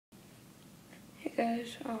Hey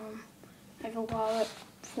guys, I have a wallet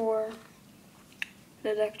for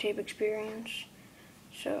the duct tape experience.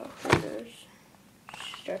 So here's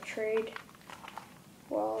just a trade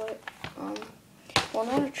wallet. Well,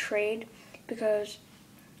 not a trade because,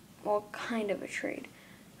 well, kind of a trade.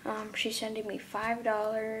 She's sending me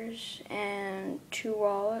 $5 and 2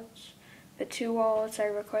 wallets. The 2 wallets I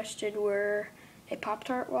requested were a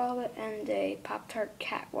Pop-Tart wallet and a Pop-Tart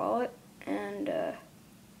cat wallet, and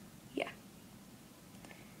yeah.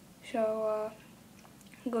 So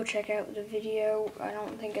go check out the video. I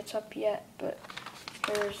don't think it's up yet, but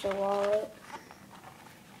here's the wallet.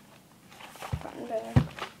 Front and back.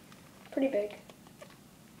 Pretty big.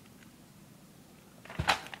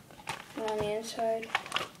 And on the inside,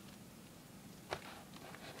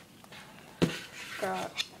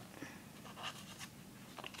 got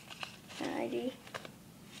an ID.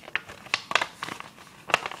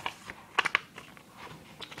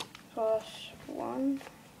 Plus 1,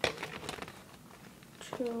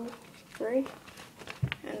 2, 3,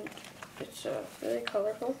 and it's really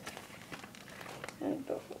colorful and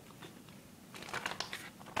beautiful.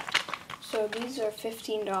 So these are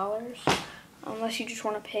 $15, unless you just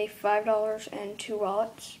want to pay $5 and 2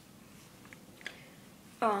 wallets.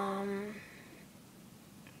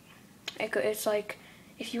 It's like,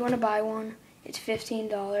 if you want to buy one, it's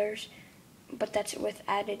 $15, but that's with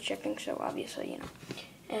added shipping, so obviously, you know.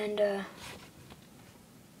 And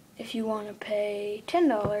if you want to pay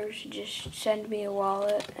 $10, just send me a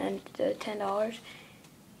wallet and the $10.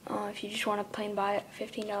 If you just want to plain buy it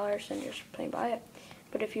 $15, then just plain buy it.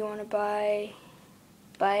 But if you want to buy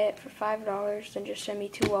it for $5, then just send me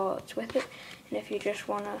 2 wallets with it. And if you just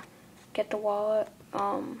want to get the wallet,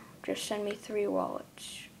 just send me 3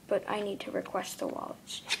 wallets. But I need to request the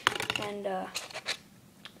wallets and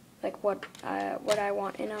like what I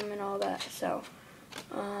want in them and all that. So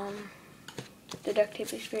the duct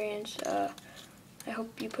tape experience. I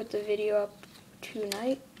hope you put the video up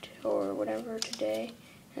tonight or whatever today,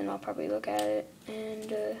 and I'll probably look at it,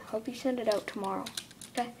 and hope you send it out tomorrow.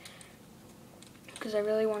 Okay? Because I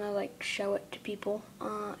really want to like show it to people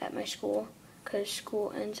at my school, because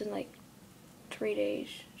school ends in like 3 days.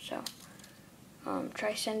 So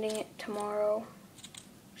try sending it tomorrow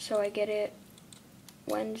so I get it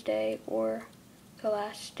Wednesday or the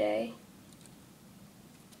last day.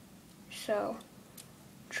 So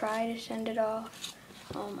try to send it off.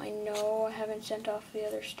 I know I haven't sent off the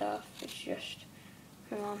other stuff. It's just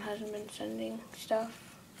my mom hasn't been sending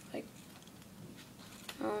stuff. Like,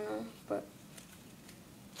 I don't know, but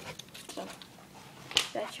so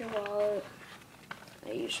that's your wallet.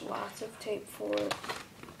 I use lots of tape for it.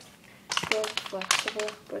 It's really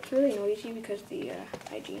flexible, but it's really noisy because the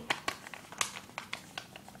IG.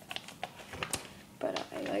 But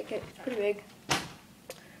I like it. It's pretty big.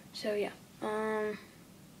 So yeah.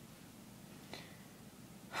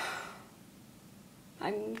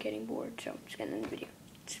 I'm getting bored, so I'm just getting in the video.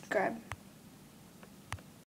 Subscribe.